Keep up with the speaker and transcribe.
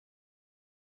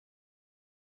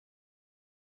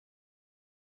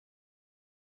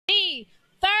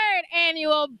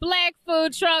annual Black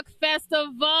Food Truck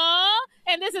Festival.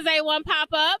 And this is A1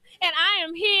 Pop-Up. And I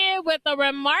am here with the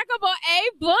remarkable A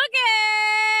Boogie.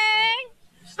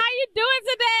 How you doing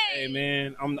today? Hey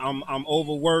man, I'm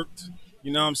overworked,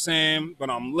 you know what I'm saying? But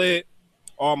I'm lit.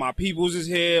 All my peoples is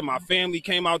here. My family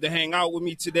came out to hang out with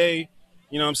me today.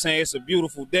 You know what I'm saying? It's a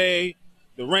beautiful day.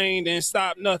 The rain didn't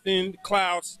stop nothing. The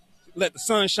clouds let the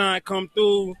sunshine come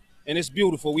through. And it's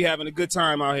beautiful. We having a good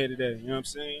time out here today. You know what I'm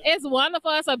saying? It's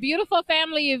wonderful. It's a beautiful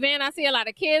family event. I see a lot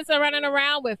of kids are running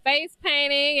around with face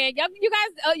painting, and you guys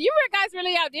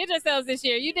really outdid yourselves this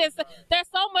year. There's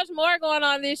so much more going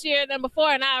on this year than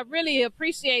before, and I really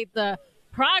appreciate the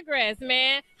progress,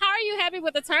 man. How are you happy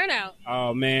with the turnout?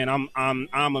 Oh man,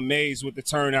 I'm amazed with the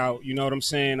turnout. You know what I'm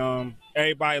saying?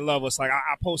 Everybody love us. Like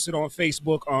I posted on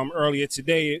Facebook earlier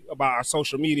today about our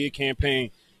social media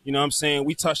campaign. You know what I'm saying?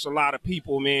 We touched a lot of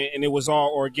people, man, and it was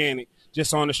all organic,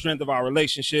 just on the strength of our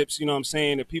relationships. You know what I'm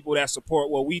saying? The people that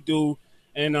support what we do.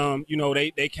 And, you know,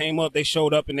 they came up, they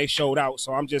showed up, and they showed out.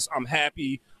 So I'm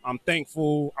happy. I'm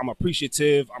thankful. I'm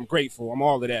appreciative. I'm grateful. I'm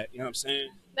all of that. You know what I'm saying?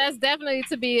 That's definitely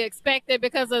to be expected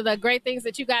because of the great things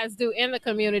that you guys do in the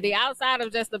community outside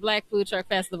of just the Black Food Truck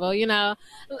Festival. You know,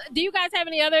 do you guys have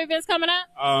any other events coming up?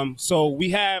 So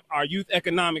we have our Youth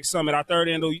Economic Summit, our third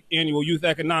annual Youth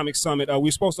Economic Summit. We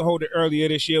were supposed to hold it earlier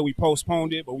this year. We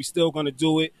postponed it, but we're still going to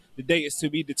do it. The date is to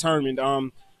be determined.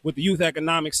 With the Youth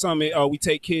Economic Summit, we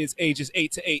take kids ages 8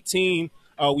 to 18.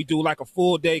 We do like a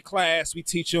full day class. We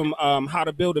teach them how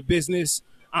to build a business,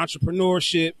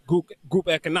 entrepreneurship, group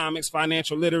economics,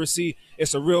 financial literacy.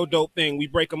 It's a real dope thing. We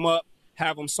break them up,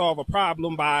 have them solve a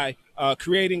problem by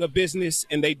creating a business,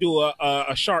 and they do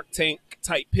a Shark Tank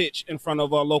type pitch in front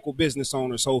of a local business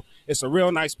owner. So it's a real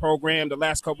nice program. The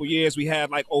last couple of years, we had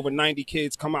like over 90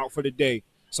 kids come out for the day.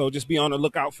 So just be on the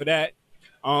lookout for that.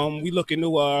 We looking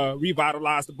to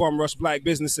revitalize the Bum Rush Black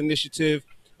Business Initiative.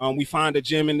 We find a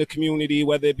gym in the community,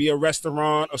 whether it be a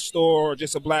restaurant, a store, or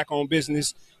just a Black-owned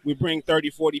business. We bring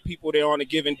 30, 40 people there on a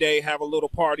given day, have a little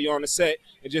party on the set,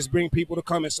 and just bring people to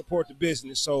come and support the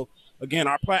business. So, again,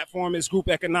 our platform is Group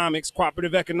Economics,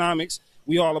 Cooperative Economics.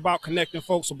 We all about connecting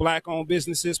folks with Black-owned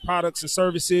businesses, products, and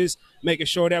services, making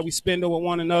sure that we spend with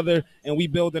one another, and we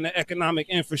building an economic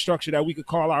infrastructure that we could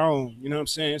call our own. You know what I'm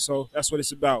saying? So that's what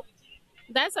it's about.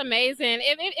 That's amazing.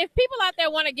 If people out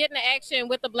there want to get into action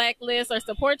with the Blacklist or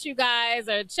support you guys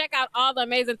or check out all the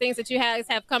amazing things that you guys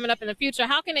have coming up in the future,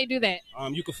 how can they do that?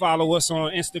 You can follow us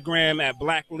on Instagram at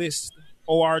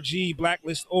Blacklist.org,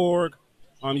 Blacklist.org.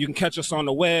 You can catch us on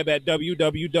the web at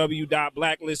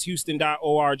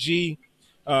www.blacklisthouston.org.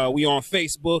 We on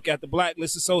Facebook at the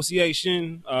Blacklist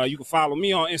Association. You can follow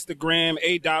me on Instagram,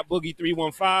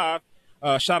 A.Boogie315.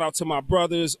 Shout out to my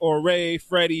brothers, Ore,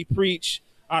 Freddie, Preach,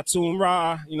 Atum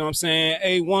Ra, you know what I'm saying?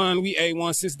 A1, we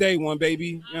A1 since day one, baby.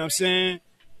 You know what I'm saying?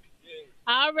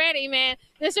 Already, man.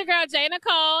 This your girl,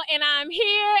 Nicole, and I'm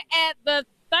here at the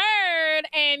third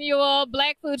annual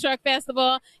Black Food Truck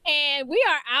Festival, and we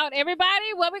are out,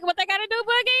 everybody. What they got to do,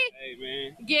 Boogie? Hey,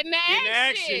 man. Get in the action. Get in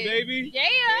action, baby.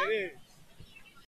 Yeah.